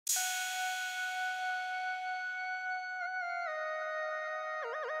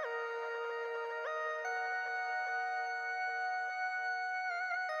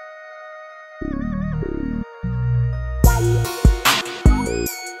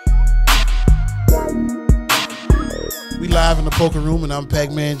live in the poker room, and I'm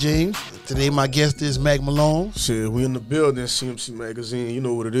Pakman James. Today, my guest is Mac Malone. Shit, we in the building, CMC Magazine. You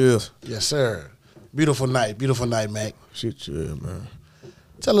know what it is. Yes, sir. Beautiful night, Mac. Shit, yeah, man.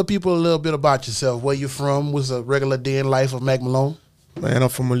 Tell the people a little bit about yourself. Where you from? What's a regular day in life of Mac Malone? Man, I'm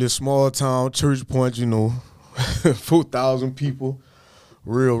from a little small town, Church Point, 4,000 people.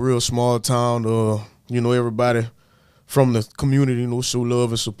 Real small town. Everybody from the community, show love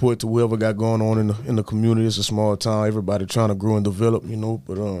and support to whoever got going on in the community. It's a small town. Everybody trying to grow and develop,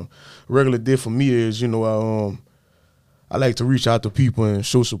 But regular day for me is, I like to reach out to people and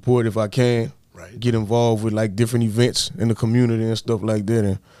show support if I can. Right. Get involved with like different events in the community and stuff like that,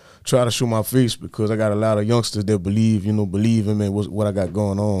 and try to show my face because I got a lot of youngsters that believe in me and what I got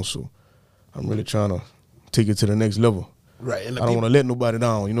going on. So I'm really trying to take it to the next level. Right. And I don't want to let nobody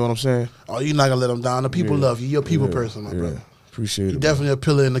down. You know what I'm saying? Oh, you're not gonna let them down. The people love you. You're a people person, my brother. Appreciate it. You're definitely a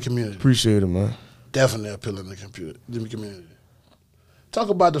pillar in the community. Appreciate it, man. Definitely a pillar in the community. Talk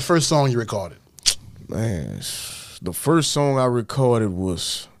about the first song you recorded. Man, the first song I recorded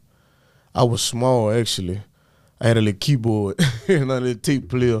I was small, actually. I had a little keyboard and a little tape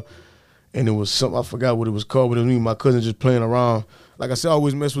player, and it was something, I forgot what it was called, but it was me and my cousin just playing around. Like I said, I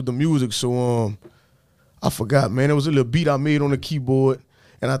always mess with the music, so I forgot, man. It was a little beat I made on the keyboard,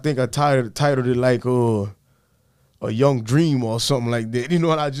 and I think I titled it like A Young Dream or something like that. And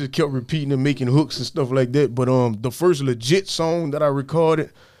I just kept repeating and making hooks and stuff like that. But the first legit song that I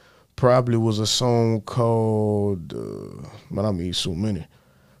recorded probably was a song called, man, I made so many.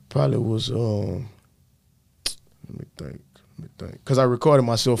 Probably was, let me think. Because I recorded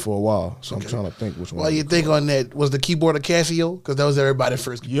myself for a while, so I'm trying to think which one. Well, you think on that, was the keyboard a Casio? Because that was everybody's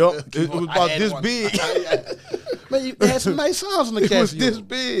first keyboard. Yep, it was about this big. Man, you had some nice sounds on the Casio. It was this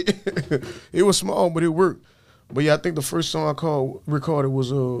big. It was small, but it worked. But yeah, I think the first song I recorded was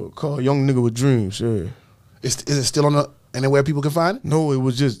called "Young Nigga with Dreams." Yeah. Is it still anywhere people can find it? No, it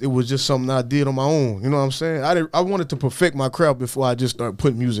was just something I did on my own. You know what I'm saying? I wanted to perfect my craft before I just started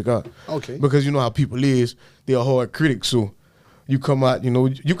putting music out. Okay. Because you know how people is, they're a hard critic, so you come out,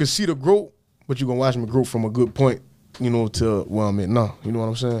 you can see the growth, but you're gonna watch me grow from a good point, to where I'm at now. You know what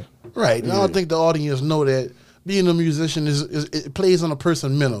I'm saying? Right. And I don't think the audience know that being a musician it plays on a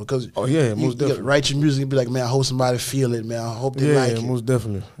person's mental. Because most definitely. Write your music and be like, man, I hope somebody feel it, man. I hope they like it. Yeah, most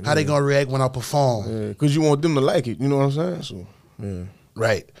definitely. How they gonna react when I perform? Yeah, because you want them to like it. You know what I'm saying? So yeah.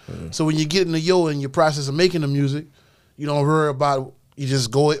 Right. Yeah. So when you get in in your process of making the music, you don't worry about. You just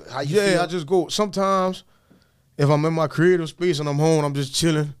go how you feel. Yeah, I just go. Sometimes if I'm in my creative space and I'm home, I'm just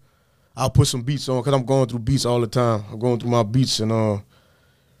chilling, I'll put some beats on because I'm going through beats all the time. I'm going through my beats and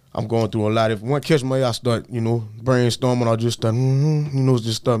I'm going through a lot. If one catch my eye, I start, brainstorming. I'll just start,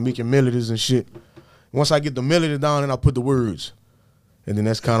 just start making melodies and shit. Once I get the melody down, then I put the words. And then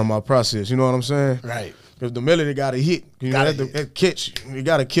that's kind of my process. You know what I'm saying? Right. Because the melody got to hit. That catch. You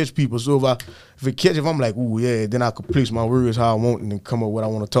got to catch people. So if I'm like, ooh, yeah, then I could place my words how I want and then come up with what I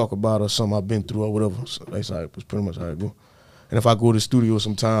want to talk about or something I've been through or whatever. So that's pretty much how it go. And if I go to the studio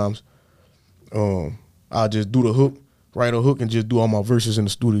sometimes, I'll just do the hook, write a hook, and just do all my verses in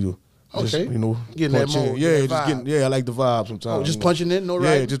the studio. Okay. Just, getting that mode. I like the vibe sometimes. Oh, just punching in, no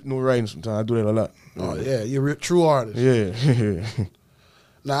writing? Yeah, just no writing sometimes. I do that a lot. Oh, yeah, you're a true artist. Yeah.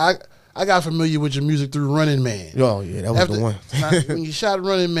 Now, I got familiar with your music through Running Man. Oh, yeah, that was the one. Now, when you shot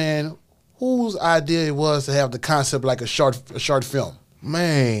Running Man, whose idea it was to have the concept like a short film?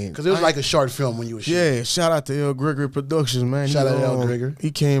 Man. Because it was like a short film when you were shooting. Yeah, shout out to L. Gregory Productions, man. Shout out to L. Gregory.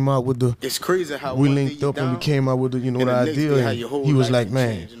 He came out with the... It's crazy how we linked up and we came out with the, the idea. And he was like,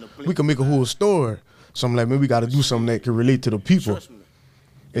 man, we can make a whole story. So I'm like, man, we got to do something that can relate to the people.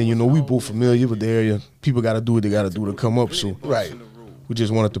 And, we both familiar with the area. People got to do what they got to do to come up. So right. We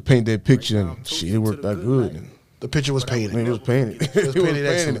just wanted to paint that picture, and shit, it worked out good. And the picture was painted. Man, it was painted.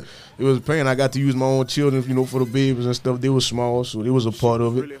 Excellent. It was painted. I got to use my own children, for the babies and stuff. They were small, so it was a part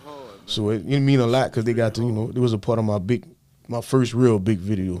of it. So it mean a lot because they got to, it was a part of my first real big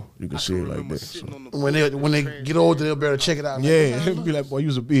video. You can say it like that. So. When they get older, they'll better check it out. Yeah, be like, boy, you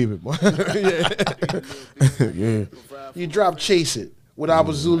was a baby, boy. Yeah. You dropped Chase It with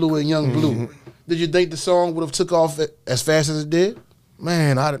Abba Zulu and Young Blue. Did you think the song would have took off as fast as it did?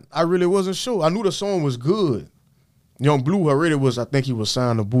 Man, I really wasn't sure. I knew the song was good. Young Blue already was, I think he was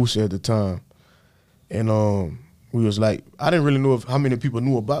signed to Boosie at the time. And we was like, I didn't really know how many people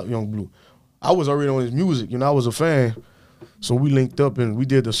knew about Young Blue. I was already on his music, I was a fan. So we linked up and we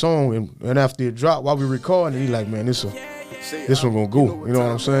did the song, and after it dropped, while we recording, he like, man, this one gonna go. You know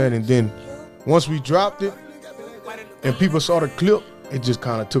what I'm saying? And then once we dropped it and people saw the clip, it just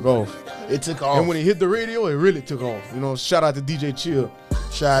kind of took off. It took off. And when it hit the radio, it really took off. Shout out to DJ Chill.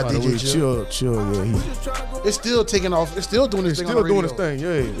 Shout out DJ Chill, yeah. It's still taking off. It's still doing its thing. Still doing its thing,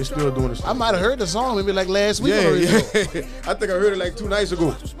 yeah. It's still doing its thing. I might have heard the song maybe like last week. Yeah. I think I heard it like 2 nights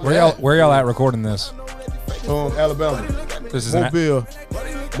ago. Where y'all at recording this? Alabama. This is Mobile,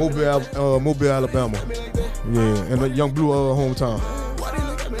 Alabama. Yeah, and the Young Blue hometown.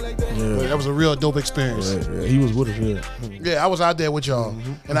 Yeah, that was a real dope experience. Yeah, he was with us. Yeah, I was out there with y'all,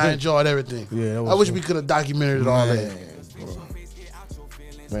 and I enjoyed everything. Yeah, I wish we could have documented all that.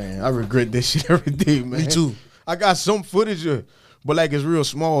 Man, I regret that shit every day, man. Me too. I got some footage, but like it's real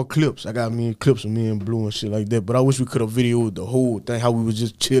small clips. I got clips of me and Blue and shit like that. But I wish we could have videoed the whole thing, how we was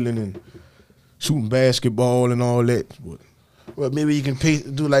just chilling and shooting basketball and all that. But, well, maybe you can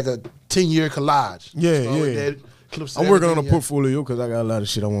do like a 10-year collage. Yeah. I'm working on a portfolio because I got a lot of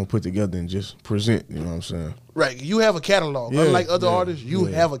shit I want to put together and just present. You know what I'm saying? Right. You have a catalog. Yeah, Unlike other artists, you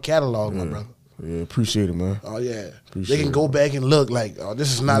have a catalog, my brother. Yeah, appreciate it, man. Oh, yeah. Appreciate they can go back and look like, oh,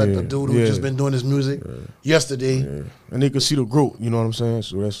 this is not a dude who just been doing his music yesterday. Yeah. And they can see the growth, you know what I'm saying?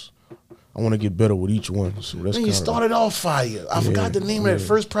 So I want to get better with each one. So that's Man, you started off fire. I forgot the name of that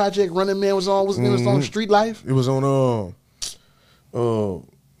first project Running Man was on. Was the name of the song Street Life? It was on, Vibe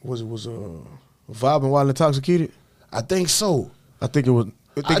and Wild Intoxicated? I think so. I think it was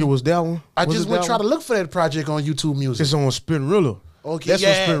that one. I just went try to look for that project on YouTube Music. It's on Spinrilla. Okay, that's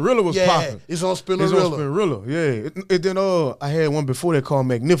when Spinrilla was popping. It's on Spinrilla. It's on Spinrilla, yeah. And then I had one before that called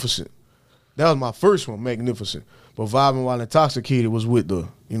Magnificent. That was my first one, Magnificent. But Vibing While Intoxicated was with that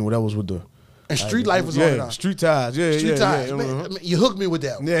was with the. And Street Life was on it. Street Ties, Street Ties. Yeah. Man, you hooked me with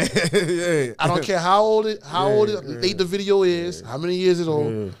that one. Yeah. I don't care how old late the video is, how many years it's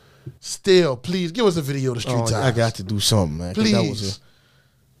old. Yeah. Still, please give us a video of the Street Ties. I got to do something, man. Please.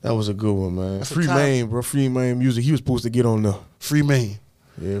 That was a good one, man. That's Free Main, bro. Free Main music. He was supposed to get on the Free Main.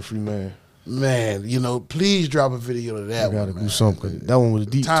 Yeah, Free Main. Man, please drop a video of that one. I gotta do something. That one was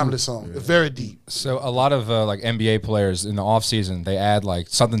deep. Timeless song. Yeah. Very deep. So a lot of like NBA players in the off season, they add like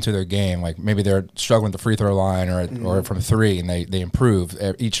something to their game. Like maybe they're struggling with the free throw line or from 3, and they improve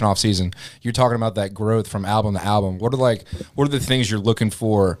each and off season. You're talking about that growth from album to album. What are the things you're looking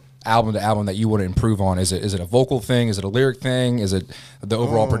for album to album that you want to improve on? Is it a vocal thing? Is it a lyric thing? Is it the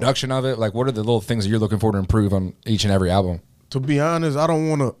overall production of it? Like, what are the little things that you're looking for to improve on each and every album? To be honest, I don't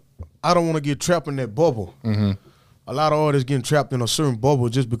want to get trapped in that bubble. A lot of artists getting trapped in a certain bubble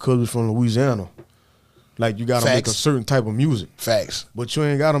just because we're from Louisiana. Like, you got to make a certain type of music. Facts. But you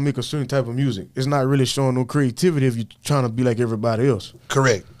ain't got to make a certain type of music. It's not really showing no creativity if you're trying to be like everybody else.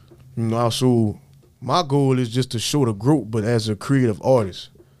 Correct. So my goal is just to show the growth, but as a creative artist.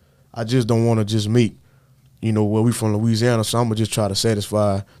 I just don't want to just make, well, we from Louisiana, so I'm going to just try to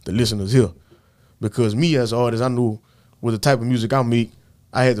satisfy the listeners here. Because me as an artist, I knew with the type of music I make,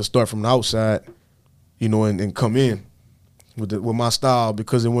 I had to start from the outside, and come in with my style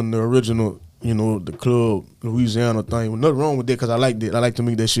because it wasn't the original, the club Louisiana thing. Nothing wrong with that because I liked it. I like to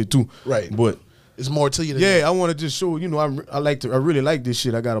make that shit too. Right. But it's more to you than that. I want to just show, I really like this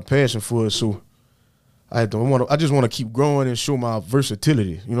shit. I got a passion for it, so I just want to keep growing and show my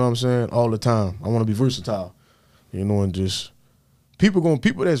versatility. You know what I'm saying? All the time. I want to be versatile. And just people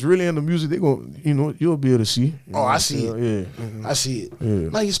that's really into music, they you'll be able to see. I see it. Yeah. I see it. Yeah.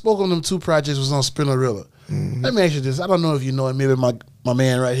 Now you spoke on them 2 projects was on Spinnerilla. Let me ask you this. I don't know if you know it. Maybe my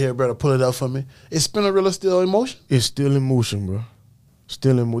man right here, brother, pull it up for me. Is Spinnerilla still in motion? It's still in motion, bro.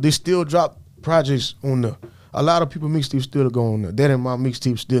 Still in motion. They still drop projects on the. A lot of people mixtapes still go on there. That and my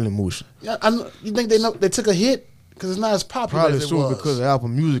mixtape still in motion. Yeah, you think they took a hit because it's not as popular Probably as it was? Probably because of Apple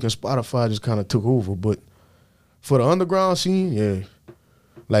Music and Spotify just kind of took over. But for the underground scene,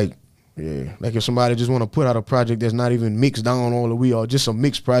 like if somebody just want to put out a project that's not even mixed down all the way, or just a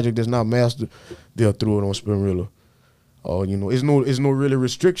mixed project that's not mastered, they'll throw it on Spinrilla. Or it's no really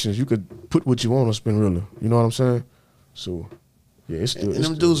restrictions. You could put what you want on Spinrilla. You know what I'm saying? So. Yeah, it's still. And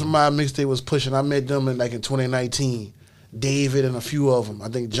them dudes from my mixtape was pushing. I met them in 2019. David and a few of them. I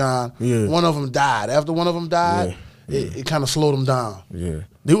think John. Yeah. One of them died. After one of them died, it kind of slowed them down. Yeah.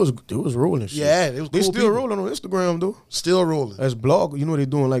 They was rolling shit. Yeah, it was cool. They still rolling on Instagram though. Still rolling. As blog, they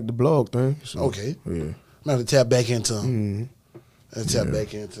doing like the blog thing. So, okay. Yeah. I'm gonna have to tap back into them.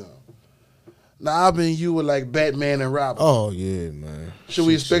 Back into them. Now I've been you with like Batman and Robin. Oh yeah, man. Should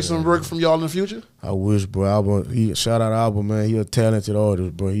we expect some work from y'all in the future? I wish, bro. Shout out Albert, man. He a talented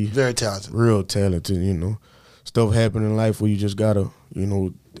artist, bro. He very talented. Real talented, Stuff happen in life where you just gotta,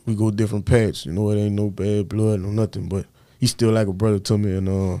 we go different paths. It ain't no bad blood, no nothing. But he's still like a brother to me, and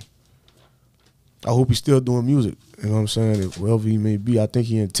I hope he's still doing music. You know what I'm saying? Wherever he may be. I think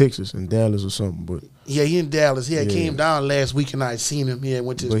he in Texas, in Dallas or something. But yeah, he in Dallas. He came down last week and I seen him. He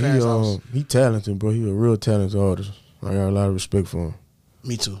went to his parents' house. He talented, bro. He a real talented artist. I got a lot of respect for him.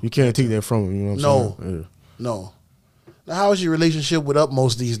 Me too. You can't take that from him. You know what I'm saying? Yeah. No. Now, how is your relationship with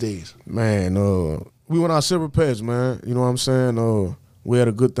Utmost these days? Man, we went our separate paths, man. You know what I'm saying? We had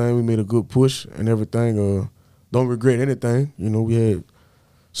a good thing. We made a good push and everything. Don't regret anything. You know, we had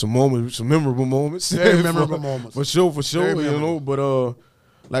some moments, some memorable moments. Very memorable moments. For sure. Very You know, but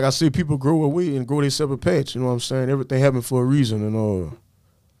like I said, people grow away and grow their separate paths. You know what I'm saying? Everything happened for a reason, and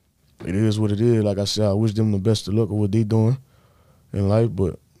it is what it is. Like I said, I wish them the best of luck of what they doing in life,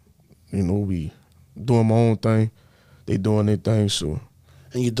 but you know, we doing my own thing. They doing their thing, so.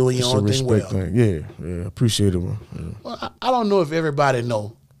 And you're doing your own thing well. Thing. Yeah, appreciate it, man. Yeah. Well, I don't know if everybody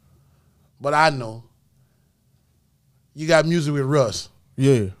know, but I know. You got music with Russ.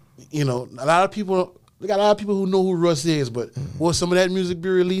 Yeah. You know, we got a lot of people who know who Russ is, but will some of that music be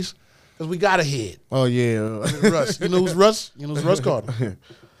released? Because we got to hear it. Oh, yeah. Russ. You know who's Russ? You know who's Russ Carter?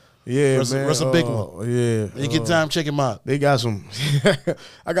 Yeah, Russ, man. Russ a big one. Yeah. When you get time, check him out. They got some,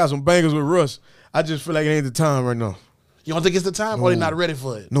 I got some bangers with Russ. I just feel like it ain't the time right now. You don't think it's the time, or they not ready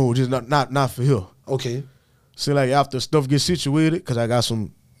for it? No, just not for here. Okay. See, like after stuff gets situated, because I got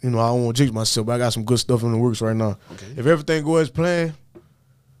some, you know, I don't want to jinx myself, but I got some good stuff in the works right now. Okay. If everything goes as planned,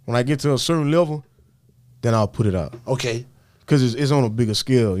 when I get to a certain level, then I'll put it out. Okay. Because it's on a bigger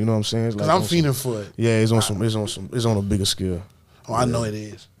scale, you know what I'm saying? Because I'm feeling for it. Yeah, it's on a bigger scale. Oh, I know it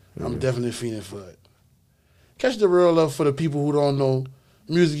is. Yeah. I'm definitely feeling for it. Catch the real love for the people who don't know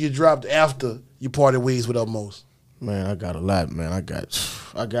music you dropped after you parted ways with Utmost. Man, I got a lot, man. I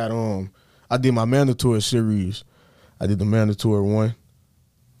did my mandatory series. I did the mandatory 1,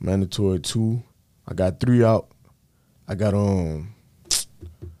 mandatory 2. I got 3 out. I got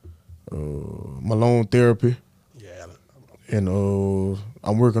Malone Therapy. Yeah. And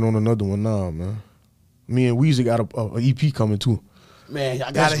I'm working on another one now, man. Me and Weezy got a EP coming too. Man,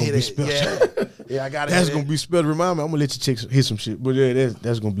 I gotta hit it. Yeah, I gotta hit it. That's gonna be special. Remind me, I'm gonna let you hit some shit. But yeah,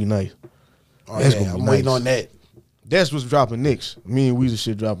 that's gonna be nice. Oh, that's gonna be I'm waiting on that. That's what's dropping next. Me and Weezy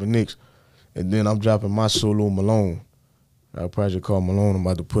shit dropping next. And then I'm dropping my solo Malone. I got a project called Malone I'm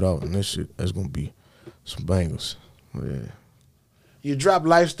about to put out, and that shit, that's gonna be some bangers. Yeah. You dropped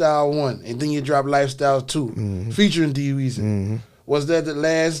Lifestyle 1, and then you dropped Lifestyle 2, featuring D-Weezy. Was that the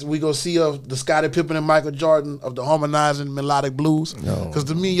last we gonna see of the Scottie Pippen and Michael Jordan of the harmonizing melodic blues? No. Because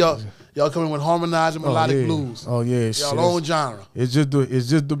to me, y'all coming with harmonizing melodic blues. Oh yeah, y'all own genre. It's just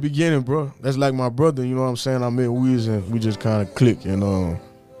the beginning, bro. That's like my brother. You know what I'm saying? I met Weezy and we just kind of click, and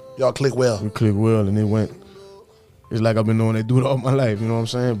y'all click well. We click well, and it went. It's like I've been knowing they do it all my life. You know what I'm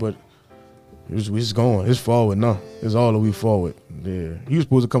saying? But it's going. It's forward now. It's all the way forward. Yeah, he was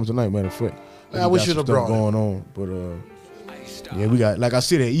supposed to come tonight, matter of fact. Man, I wish you'd have brought going on, but yeah, we got, like I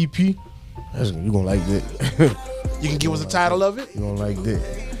said, that EP. You gonna like that. You can give us the title of it. You gonna like that.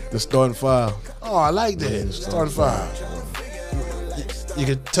 The Starting Five. Oh, I like that. Yeah, Starting Five. You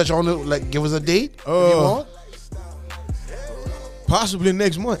can touch on it, like give us a date if you want. Possibly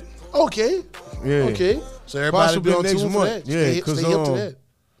next month. Okay. Yeah. Okay. So everybody possibly be on next tune month. for that. Yeah, stay up to that.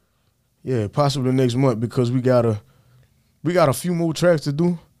 Yeah, possibly next month, because we got a few more tracks to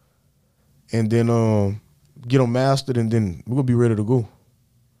do, and then get them mastered, and then we're gonna be ready to go.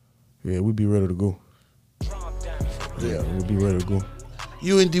 Yeah, we'll be ready to go. Yeah, we'll be ready to go.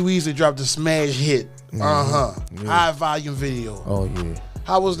 You and D-Weezy dropped a smash hit. Yeah. High volume video. Oh yeah.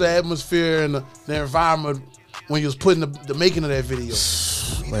 How was the atmosphere and the environment when you was putting the making of that video?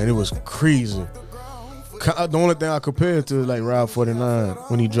 Man, it was crazy. The only thing I compare it to is like Ride 49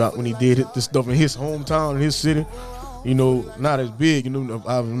 when he did this stuff in his hometown, in his city. You know, not as big. You know,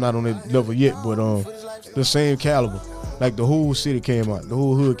 I'm not on that level yet, but the same caliber. Like the whole city came out, the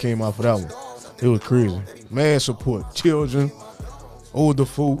whole hood came out for that one. It was crazy. Mad support, children, older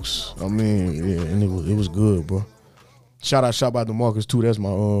folks. I mean, yeah, and it was good, bro. Shout out to Marcus too. That's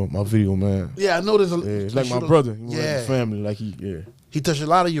my video, man. Yeah, I know there's it's like my brother. Yeah, family. Like he touched a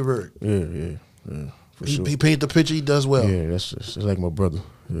lot of your work. Yeah. He painted the picture. He does well. Yeah, that's like my brother.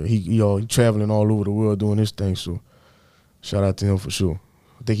 Yeah, he traveling all over the world doing his thing. So shout out to him for sure.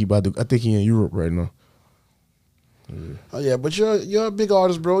 I think he in Europe right now. Yeah. Oh yeah, but you're a big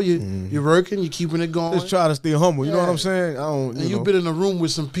artist, bro. You're working. You're keeping it going. Just try to stay humble. You know what I'm saying? You've been in a room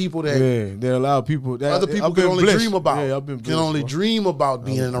with some people that there are a lot of people that other people can only dream about. Yeah, I've been blessed, can only dream about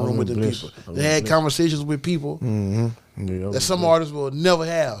being in a room with them people. They had conversations with people that some artists will never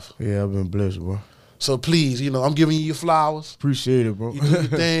have. Yeah, I've been blessed, bro. So please, I'm giving you your flowers. Appreciate it, bro. You do your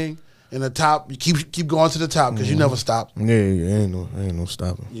thing. In the top, you keep going to the top because you never stop. Yeah, ain't no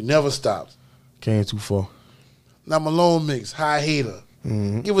stopping. You never stopped. Came too far. Now Malone Mix, High Hater.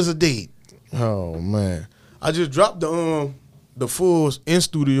 Give us a date. Oh man, I just dropped the full in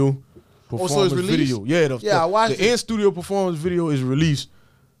studio it's released? video. Yeah, I watched the in-studio performance video is released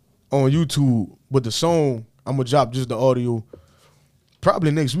on YouTube, but the song, I'm going to drop just the audio.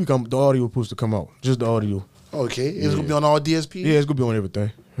 Probably next week, the audio supposed to come out. Just the audio. Okay. It's going to be on all DSPs? Yeah, it's going to be on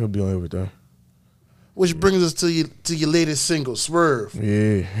everything. It'll be on everything. Which brings us to your latest single, Swerve.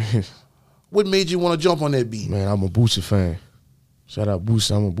 Yeah. What made you want to jump on that beat? Man, I'm a Boosie fan. Shout out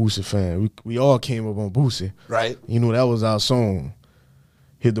Boosie. I'm a Boosie fan. We all came up on Boosie. Right. You know, that was our song.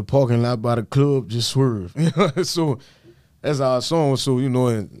 Hit the parking lot by the club, just swerve. So that's our song. So, you know,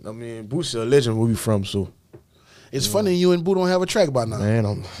 and I mean, Boosie a legend where we from, so. It's funny you and Boo don't have a track by now. Man,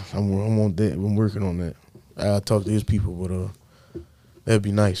 I'm on that. I'm working on that. I talk to his people, but that'd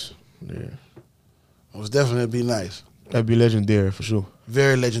be nice. Yeah. It was definitely be nice. That'd be legendary for sure.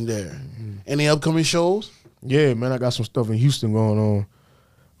 Very legendary. Any upcoming shows? Yeah, man, I got some stuff in Houston going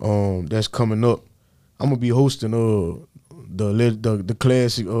on. That's coming up. I'm gonna be hosting the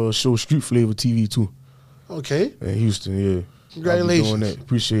classic show Street Flavor TV too. Okay. In Houston, yeah. Congratulations. I'll be doing that.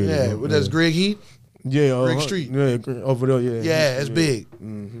 Appreciate it. Yeah, well, that's Greg Heat. Yeah, Greg Street. Yeah, over there. Yeah. Yeah, it's big.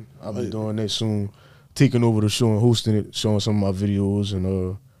 I'll be doing that soon. Taking over the show and hosting it, showing some of my videos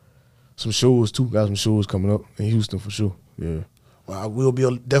and some shows too. Got some shows coming up in Houston for sure. Yeah. Well, I will be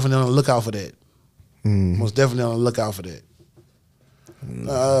definitely on the lookout for that. Most definitely on the lookout for that.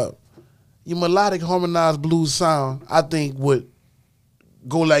 Your melodic harmonized blues sound, I think, would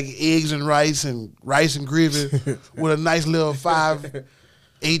go like eggs and rice and gravy with a nice little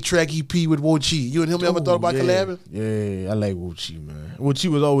 8-track EP with Wo Chi. You and him ever thought about collabing? Yeah, I like Wo Chi, man. Wo Chi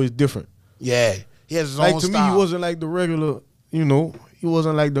was always different. Yeah, he has his like own to style. me, he wasn't like the regular, you know, he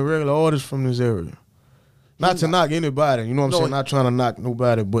wasn't like the regular artist from this area. Not to knock anybody, you know what I'm saying? Not trying to knock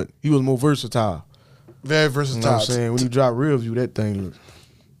nobody, but he was more versatile. Very versatile. You know what I'm saying? When he dropped Real View, that thing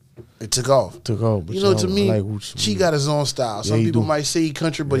it took off. But you know, to me, like Chi got his own style. Some people might say he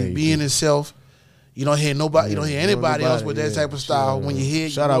country, but he being himself. You don't hear nobody. You don't hear anybody else with that type of style. When you hear,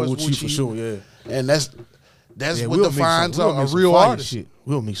 shout out Wo Chi for sure. Yeah, and that's what defines a real artist. Shit.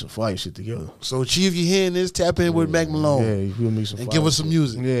 We'll make some fire shit together. So, Chi, if you're hearing this, tap in with Mac Malone. Yeah, we'll make some and fire give us shit. some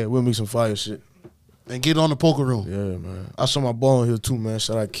music. Yeah, we'll make some fire shit. And get on the poker room. Yeah, man. I saw my ball in here too, man.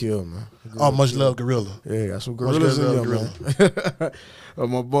 Shout out Kill, man. Much love, Gorilla. Yeah, got some gorillas in here, man.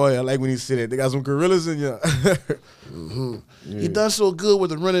 My boy, I like when he said that. They got some gorillas in here. He done so good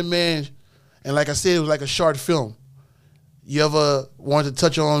with The Running Man, and like I said, it was like a short film. You ever wanted to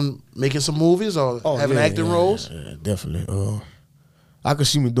touch on making some movies or having acting roles? Yeah, definitely. I could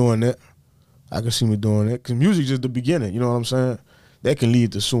see me doing that. Because music just the beginning, you know what I'm saying? That can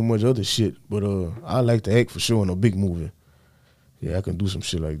lead to so much other shit. But I like to act for sure in a big movie. Yeah, I can do some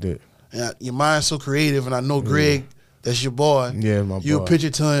shit like that. And your mind's so creative, and I know Greg, that's your boy. Yeah, my boy. You'll pitch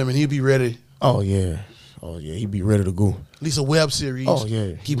it to him, and he'll be ready. Oh, yeah. He'd be ready to go. At least a web series. Oh,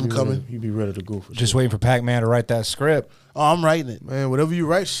 yeah. Keep him coming. He'd be ready to go for Just sure. waiting for Pakman to write that script. Oh, I'm writing it. Man, whatever you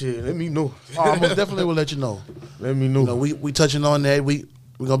write, shit, let me know. I most definitely will let you know. Let me know. You know, we touching on that. We're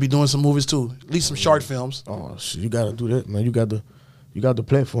going to be doing some movies, too. At least some short films. Oh, shit, you got to do that, man. You got the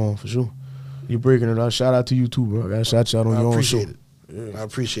platform, for sure. You breaking it out. Shout out to you, too, bro. I got to shout you out on your own show. I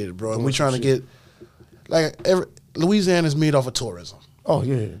appreciate it, bro. And we're trying to get, Louisiana's made off of tourism. Oh,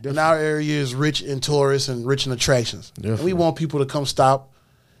 yeah. Definitely. And our area is rich in tourists and rich in attractions. Definitely. And we want people to come stop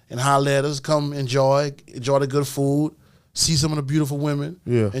and holler at us, come enjoy the good food, see some of the beautiful women,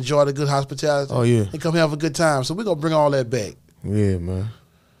 enjoy the good hospitality. Oh, yeah. And come have a good time. So we're going to bring all that back. Yeah, man.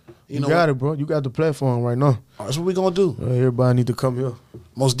 You know got it, bro. You got the platform right now. That's what we're going to do. Everybody need to come here.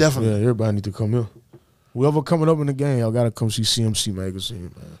 Most definitely. Yeah, everybody need to come here. Whoever coming up in the game, y'all got to come see CMC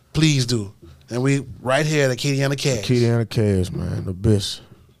Magazine, man. Please do. And we right here at AcadianaCasts. AcadianaCasts, man. The best.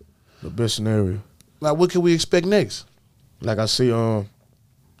 The best scenario. Now, what can we expect next? Like I say, the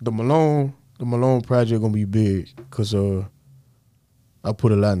Malone project gonna be big because I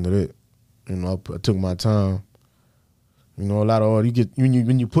put a lot into that. You know, I took my time. You know, a lot of you get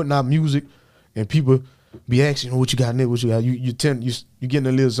when you putting out music and people be asking, what you got next, what you got. You get in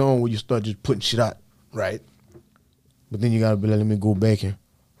a little zone where you start just putting shit out. Right. But then you gotta be like, let me go back and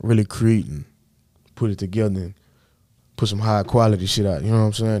really create and put it together and put some high quality shit out. You know what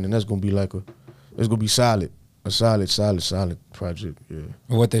I'm saying? And that's gonna be like it's gonna be solid. A solid project. Yeah.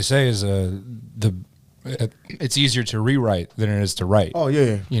 What they say is it's easier to rewrite than it is to write. Oh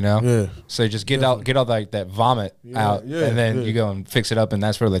yeah. You know? Yeah. So just get all like that vomit out, and then you go and fix it up, and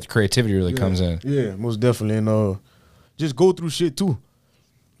that's where like the creativity really comes in. Yeah, most definitely. And just go through shit too.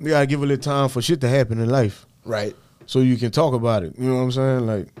 You gotta give a little time for shit to happen in life. Right. So you can talk about it. You know what I'm saying?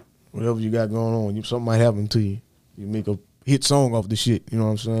 Like whatever you got going on, something might happen to you. You make a hit song off the shit. You know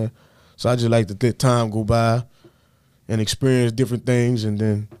what I'm saying? So I just like to let time go by and experience different things and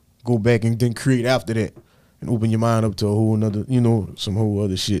then go back and then create after that. And open your mind up to a whole nother, some whole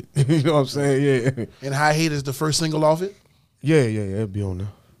other shit. You know what I'm saying? Yeah. And High Hate is the first single off it? Yeah, it'll be on there.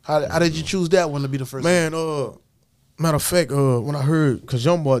 How did you choose that one to be the first? Man, matter of fact, when I heard, cause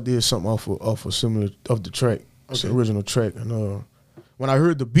Youngboy did something off a similar of the track, it's the original track, and when I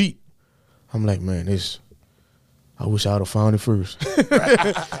heard the beat, I'm like, man, I wish I'd have found it first.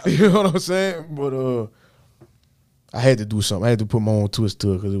 You know what I'm saying? But I had to do something. I had to put my own twist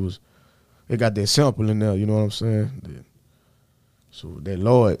to it because it got that sample in there. You know what I'm saying? So that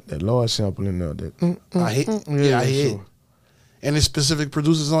Lord sample in there. I hear it. Any specific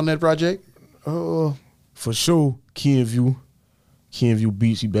producers on that project? For sure, Ken View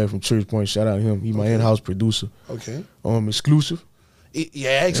Beats. He back from Church Point. Shout out to him. He my in-house producer. Okay. Exclusive.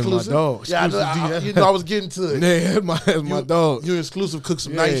 Exclusive. My dog. Yeah, I was getting to it. Yeah, that's my dog. You Exclusive cook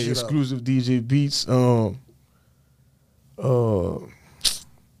some nice shit Exclusive up. DJ Beats.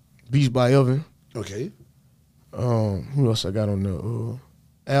 Beats by Evan. Okay. Who else I got on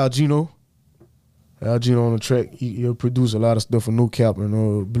there? Al Gino on the track. He'll produce a lot of stuff for No Cap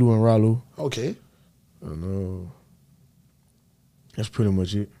and Blue and Rollo. Okay. And that's pretty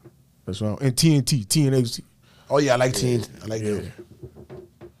much it. That's right. And TNT. Oh yeah, I like TNT. I like them.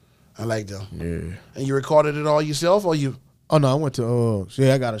 I like them. Yeah. And you recorded it all yourself, or you? Oh no, I went to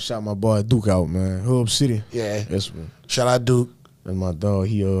I gotta shout my boy Duke out, man. Hub City. Yeah. That's one. Shout out Duke. That's my dog.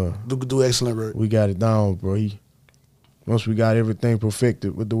 Duke do excellent work. We got it down, bro. Once we got everything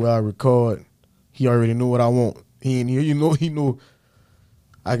perfected with the way I record, he already knew what I want. He in here, he know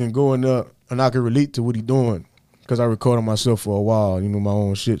I can go in there and I can relate to what he doing. Cause I recorded myself for a while, my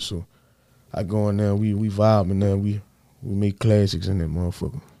own shit. So I go in there, we vibe in there, we make classics in that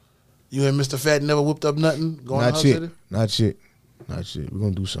motherfucker. You and Mr. Fat never whipped up nothing going to Hub City? Not yet. We're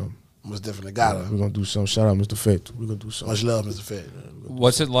gonna do something. Most definitely got her. We're gonna do something. Shout out Mr. Fat. We're gonna do something. Much love, Mr. Fat.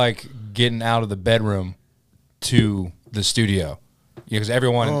 What's it like getting out of the bedroom to the studio? Because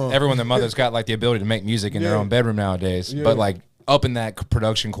everyone, their mother's got like the ability to make music in their own bedroom nowadays. Yeah. But like up in that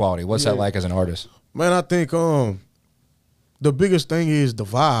production quality, what's that like as an artist? Man, I think the biggest thing is the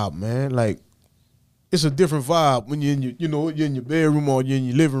vibe, man. Like it's a different vibe when you're in you're in your bedroom or you're in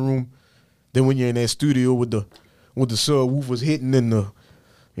your living room than when you're in that studio with the subwoofers hitting in the.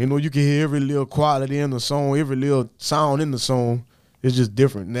 You can hear every little quality in the song, every little sound in the song. It's just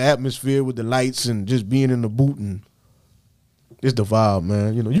different. And the atmosphere with the lights and just being in the booth, and it's the vibe,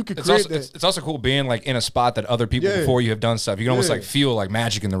 man. You can create that. It's also cool being like in a spot that other people before you have done stuff. You can almost like feel like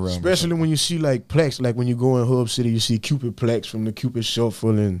magic in the room. Especially when you see like Plex, like when you go in Hub City, you see Cupid Plex from the Cupid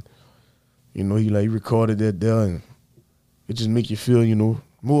Shuffle, and he recorded that there, and it just make you feel,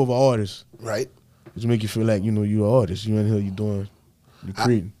 more of an artist. Right. It just make you feel like, you're an artist. You in here, you're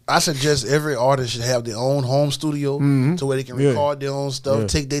creating. I suggest every artist should have their own home studio to where they can record their own stuff,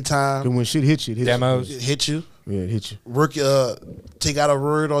 take their time. And when shit hits you, demos. It hit you. Yeah, it hit you. Work, take out a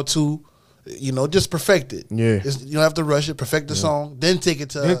word or two, just perfect it. Yeah. You don't have to rush it, perfect the song, then take it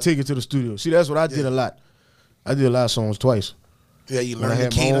to the studio. See, that's what I did a lot. I did a lot of songs twice. Yeah, you learn the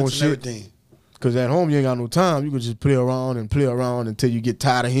cadence and everything. Because at home, you ain't got no time. You can just play around until you get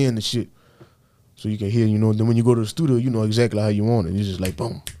tired of hearing the shit. So you can hear, then when you go to the studio, you know exactly how you want it. It's just like,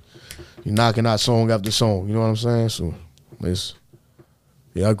 boom. You're knocking out song after song. You know what I'm saying? So,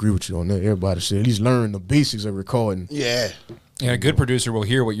 I agree with you on that. Everybody should at least learn the basics of recording. Yeah. And a good producer will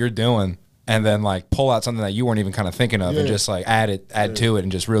hear what you're doing and then like pull out something that you weren't even kind of thinking of and just like add to it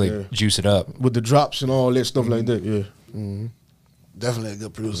and just really juice it up. With the drops and all that stuff like that, yeah. Mm-hmm. Definitely a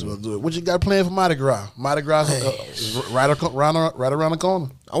good producer will do it. What you got planned for Mardi Gras? Mardi Gras is right around the corner.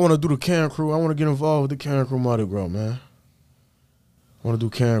 I want to do the Karen Crew. I want to get involved with the Karen Crew Mardi Gras, man. I want to do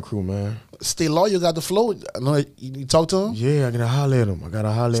Karen Crew, man. Stay Loyal got the float. I know you talk to him? Yeah, I got to holler at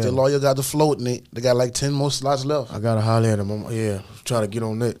him. Stay Loyal got the float, and they got like 10 more slots left. I got to holler at him. Try to get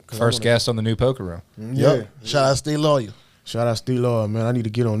on that. First guest on the new Poker Room. Yeah. Shout out Stay Loyal. Shout out Stay Loyal, man. I need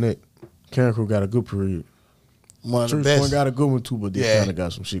to get on that. Karen Crew got a good period. One of the best. One got a good one too, but they kind of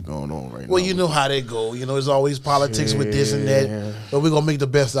got some shit going on right now. Well, you know how they go. There's always politics with this and that, but we're gonna make the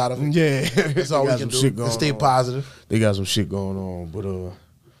best out of it. Yeah, that's all we can do. And stay positive. They got some shit going on, but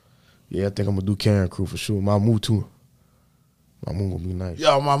I think I'm gonna do Karen Crew for sure. My move too. My move gonna be nice.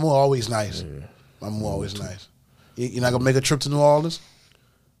 Yeah, my move always nice. Yeah. My move always nice. You're not gonna make a trip to New Orleans?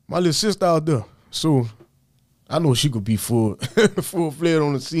 My little sister out there, so I know she could be full fledged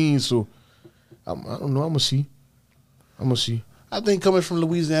on the scene. So I don't know. I'm gonna see. I think coming from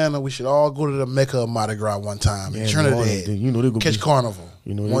Louisiana, we should all go to the Mecca of Mardi Gras one time in Trinidad. They go catch Carnival.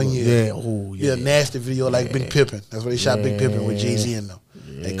 1 year. Yeah, Yeah, a nasty video like Big Pimpin'. That's where they shot Big Pimpin' with Jay-Z in them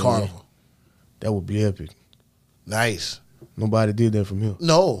at Carnival. That would be epic. Nice. Nobody did that from here.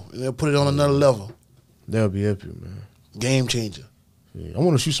 No, they'll put it on another level. That'll be epic, man. Game changer. Yeah. I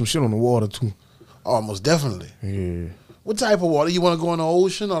want to shoot some shit on the water too. Almost definitely. Yeah. What type of water? You want to go in the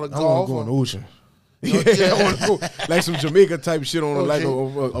ocean or the I Gulf? want to go in the ocean. Yeah. I want to go like some Jamaica type shit on like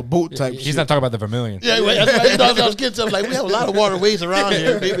a boat type shit. He's not talking about the Vermilion. Yeah, that's right. I was getting something like we have a lot of waterways around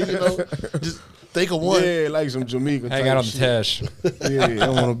here. Maybe just think of one. Yeah, like some Jamaica. Hang type out on the shit. Tesh. Yeah, I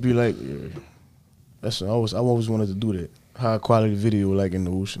want to be like. Yeah. I always wanted to do that. High quality video like in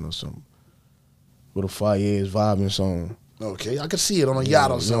the ocean or something. With a fire-ass vibing song. Okay, I could see it on a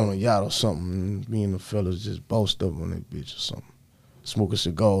yacht or something. On a yacht or something. Me and the fellas just bossed up on that bitch or something. Smoking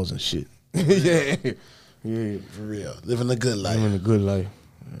cigars and shit. Yeah. Yeah. For real. Living a good life. Living a good life.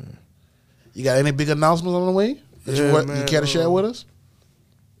 Yeah. You got any big announcements on the way? You care to share with us?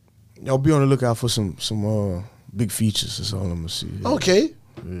 Y'all be on the lookout for some big features. That's all I'm gonna see. Yeah. Okay.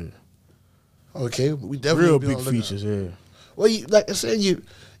 Yeah. Okay. We definitely Real be on big the lookout. features, yeah. Well, like I said, you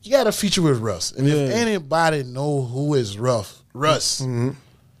got a feature with Russ. And if Yeah. anybody know who is Russ, Mm-hmm.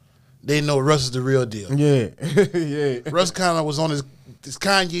 they know Russ is the real deal. Yeah. Yeah. Russ kind of was on his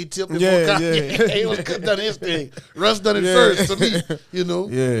Kanye tip before Yeah, Kanye. yeah. He was done his thing. Russ done it Yeah. first to me, you know.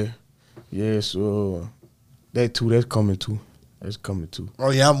 Yeah. Yeah, so that's coming too. That's coming too.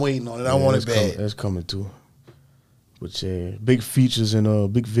 Oh yeah, I'm waiting on it. I want it bad. That's coming too. But yeah, big features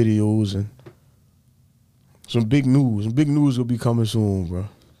and big videos and some big news. Big news will be coming soon, bro.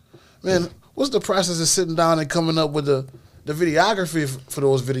 Man, what's the process of sitting down and coming up with the videography for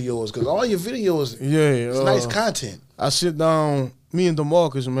those videos? Because all your videos, it's nice content. I sit down, me and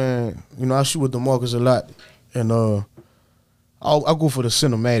DeMarcus, man. You know, I shoot with DeMarcus a lot, and I go for the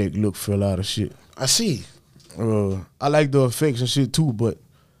cinematic look for a lot of shit. I see. I like the effects and shit too, but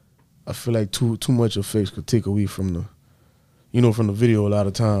I feel like too much effects could take away from the video a lot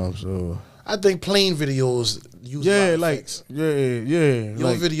of times. I think plain videos use Yeah, a lot of like effects. yeah.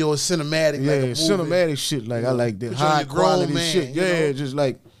 Your video is cinematic. Yeah, like a movie. cinematic shit. Like I like that Put you on high your grown quality man, shit. you Yeah, know? just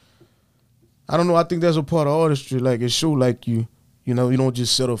like I don't know. I think that's a part of artistry. Like it show like you don't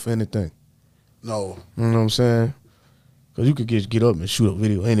just settle for anything. No. You know what I'm saying? Cause you could get up and shoot a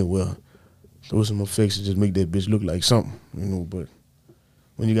video anywhere, throw some effects and just make that bitch look like something. You know, but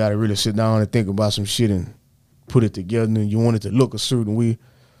when you gotta really sit down and think about some shit and put it together and you want it to look a certain way,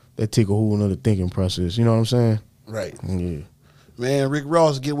 that take a whole nother thinking process. You know what I'm saying? Right. Yeah. Man, Rick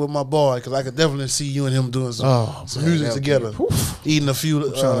Ross, get with my boy, because I could definitely see you and him doing some music that'd together. be- Eating a few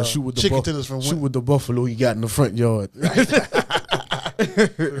Trying to shoot with the chicken tenders from shoot with the buffalo he got in the front yard.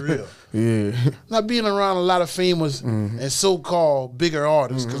 For real. Yeah. Not being around a lot of famous and so-called bigger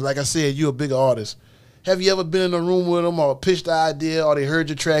artists, because like I said, you're a bigger artist. Have you ever been in a room with them or pitched the idea or they heard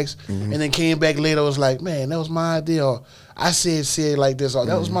your tracks and then came back later was like, man, that was my idea, or I said it like this, or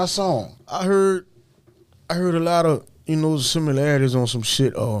that was my song? I heard a lot of, similarities on some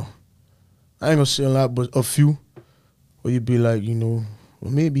shit. I ain't gonna say a lot, but a few. Where you be like, well,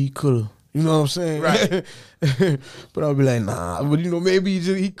 maybe he could've. You know what I'm saying? Right. But I'll be like, nah. But maybe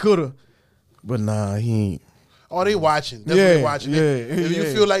he could've. But nah, he ain't. Oh, they watching. Definitely Yeah, watching. yeah, If you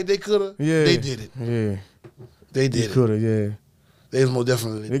yeah. feel like they could've, Yeah. they did it. Yeah. They He did it. could've, yeah. They was more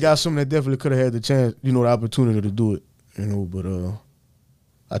definitely. They got some that definitely could have had the chance, the opportunity to do it, but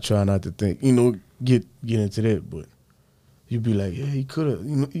I try not to think, get into that, but you be like, yeah, he could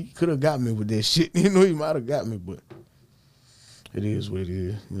have got me with that shit. He might have got me, but it is what it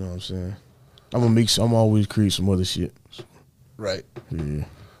is. You know what I'm saying? I'm always create some other shit. Right. Yeah.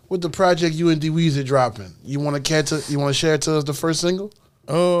 With the project you and D-Weezy dropping, you want to share to us the first single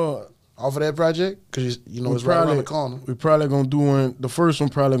off of that project? Because it's right around the corner. We probably gonna do one. The first one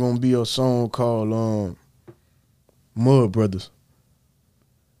probably gonna be a song called Mud Brothers.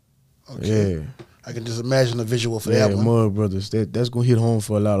 Okay. Yeah. I can just imagine the visual for Yeah, that one. Mud Brothers. That's gonna hit home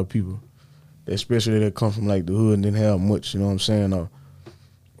for a lot of people, especially that come from like the hood and didn't have much. You know what I'm saying?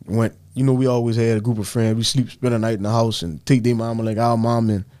 We always had a group of friends. We spend a night in the house and take their mama like our mom,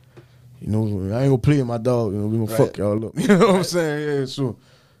 and I ain't gonna play with my dog. We gonna fuck y'all up. You know what I'm saying? Yeah, so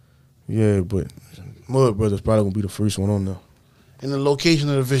yeah, but Mud Brothers probably gonna be the first one on there. And the location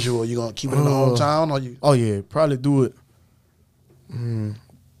of the visual, you gonna keep it in the hometown, or you? Oh yeah, probably do it.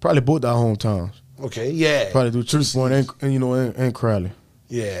 Probably both our hometowns. Okay, yeah. Probably do Church Point and Crowley.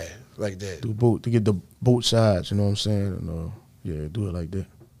 Yeah, like that. Do both to get the both sides. You know what I'm saying? And, yeah, do it like that.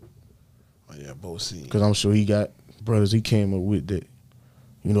 Oh, yeah, both scenes. Because I'm sure he got brothers he came up with that.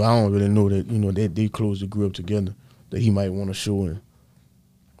 I don't really know that. That they close and grew up together. That he might want to show. And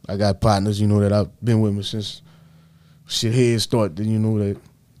I got partners. That I've been with me since shit head start. That that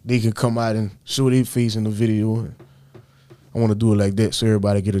they can come out and show their face in the video. And I want to do it like that so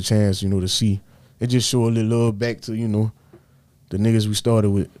everybody get a chance. To see. And just show a little love back to the niggas we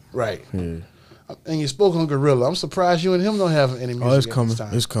started with. Right. Yeah. And you spoke on Gorilla. I'm surprised you and him don't have any music. Oh, it's at coming. this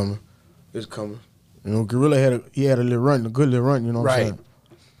time. It's coming. It's coming. You know, Gorilla had a little run, a good little run. You know what I'm saying?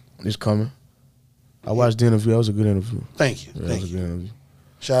 It's coming. I watched the interview. That was a good interview. Thank you. Yeah, Thank that was you. a good interview.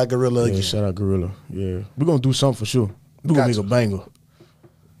 Shout out Gorilla Yeah, again. shout out Gorilla. Yeah, we're gonna do something for sure. We're gonna make a banger.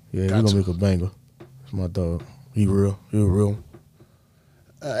 Yeah, we're gonna make a banger. It's my dog. He real. He real.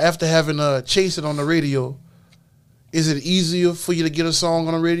 After having Chase It on the radio, is it easier for you to get a song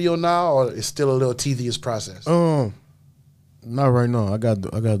on the radio now, or it's still a little tedious process? Not right now. I got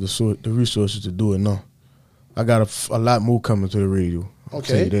the resources to do it now. I got a lot more coming to the radio.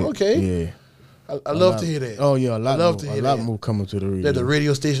 Okay. Yeah. I love to hear that. Oh yeah, a lot more coming to the radio. That the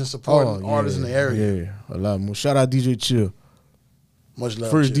radio station supporting artists in the area. Yeah, a lot more. Shout out DJ Chill. Much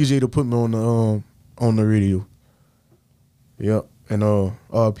love. First Chill. DJ to put me on the radio. Yep. And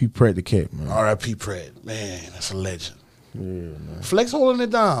R.I.P. Pratt the Cat, man. R.I.P. Pratt. Man, that's a legend. Yeah, man. Flex holding it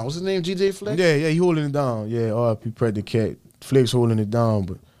down. What's his name? GJ Flex? Yeah, he holding it down. Yeah, R.I.P. Pratt the Cat. Flex holding it down,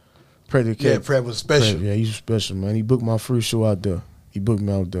 but Pratt the Cat. Yeah, Pratt was special. Pratt, yeah, he's special, man. He booked my first show out there. He booked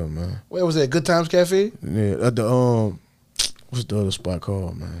me out there, man. Where was that? Good Times Cafe? Yeah, at the what's the other spot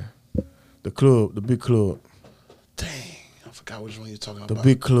called, man? The club, the big club. Dang, I forgot which one you're talking The about.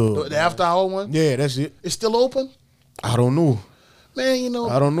 big club. The after hour one? Yeah, that's it. It's still open? I don't know. Man, you know.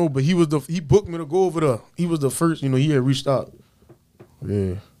 I don't know, but he booked me to go over there. He was the first, he had reached out.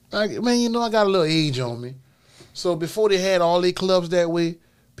 Yeah. Man, you know, I got a little age on me. So before they had all their clubs that way,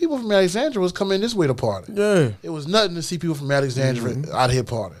 people from Alexandria was coming this way to party. Yeah. It was nothing to see people from Alexandria out here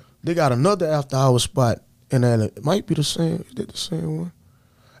partying. They got another after hour spot in LA. It might be the same. Is that the same one?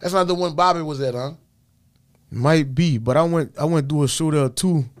 That's not the one Bobby was at, huh? Might be, but I went do a show there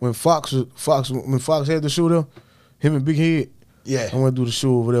too when Fox had the show there, him and Big Head. Yeah. I went to do the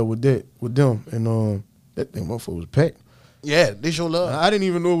show over there with them, and that thing motherfucker was packed. Yeah, they show love. I didn't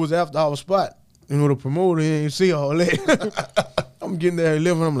even know it was after our spot. You know, the promoter didn't see all that. I'm getting there at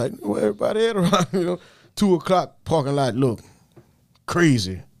 11. I'm like, where everybody at around? 2 o'clock parking lot look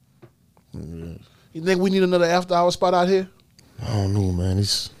crazy. Yeah. You think we need another after hour spot out here? I don't know, man.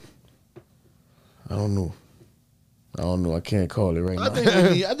 I don't know. I can't call it right now.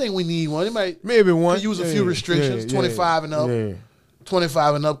 I think we need one. It might maybe one. use a few restrictions. 25 and up. Yeah.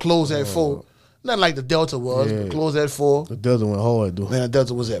 25 and up. Close at 4. Not like the Delta was. But close at 4. The Delta went hard though. Man, the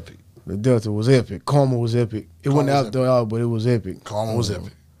Delta was epic. The Delta was epic. Karma was epic. It wasn't out there, but it was epic. Karma was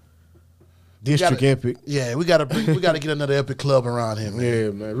epic. District epic. Yeah, we gotta get another epic club around here, man. Yeah,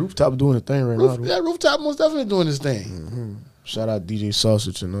 man. Rooftop doing the thing right now. Yeah, Rooftop most definitely doing this thing. Mm-hmm. Shout out DJ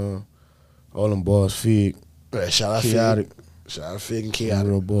Sausage and all them boys. Fig. Yeah, shout out Chaotic. Fig. Shout out Fig and Chaotic.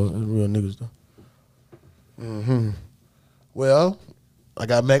 Real boys, real niggas though. Mm-hmm. Well, I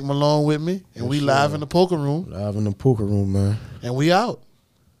got Mac Malone with me, and we live in the poker room. Live in the poker room, man. And we out.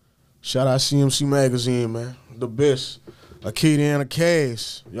 Shout out CMC Magazine, man. The best.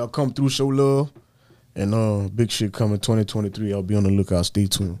 AcadianaCasts. Y'all come through, show love. And big shit coming 2023. I'll be on the lookout. Stay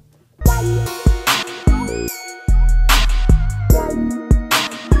tuned.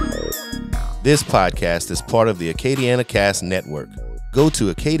 This podcast is part of the AcadianaCasts network. Go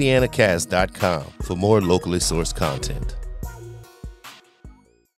to AcadianaCasts.com for more locally sourced content.